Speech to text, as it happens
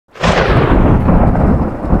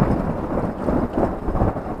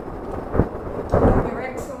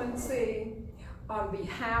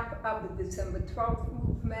December 12th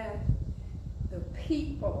movement, the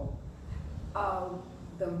people of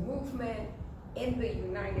the movement in the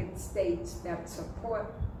United States that support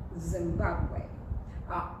Zimbabwe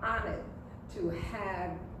are honored to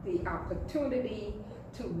have the opportunity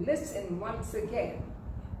to listen once again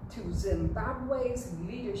to Zimbabwe's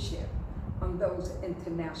leadership on those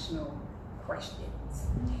international questions.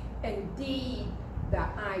 Indeed, the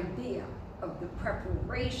idea of the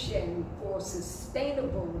preparation for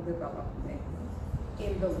sustainable development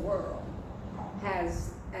in the world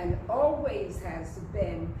has and always has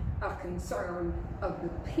been a concern of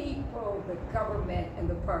the people, the government, and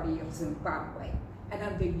the Party of Zimbabwe. And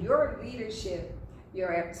under your leadership,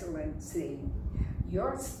 Your Excellency,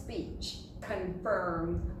 your speech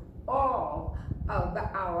confirmed all of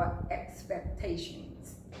our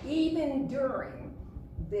expectations, even during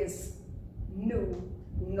this new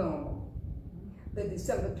normal. The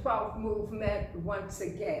December 12th movement, once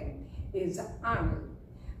again, is honored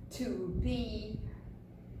to be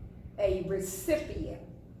a recipient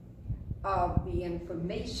of the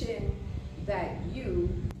information that you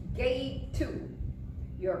gave to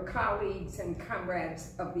your colleagues and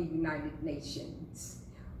comrades of the United Nations.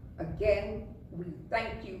 Again, we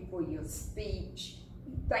thank you for your speech,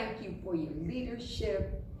 we thank you for your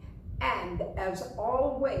leadership, and as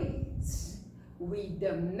always, we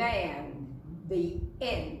demand the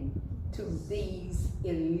end to these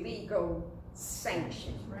illegal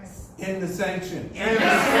sanctions. End the sanctions. End the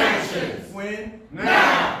sanctions. When?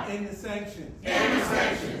 Now. End the sanctions. End the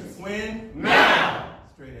sanctions. When? Now.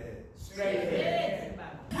 Straight ahead. Straight ahead.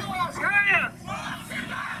 U.S. hands! U.S.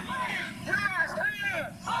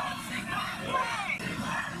 hands!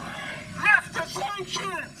 Lift the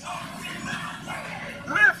sanctions!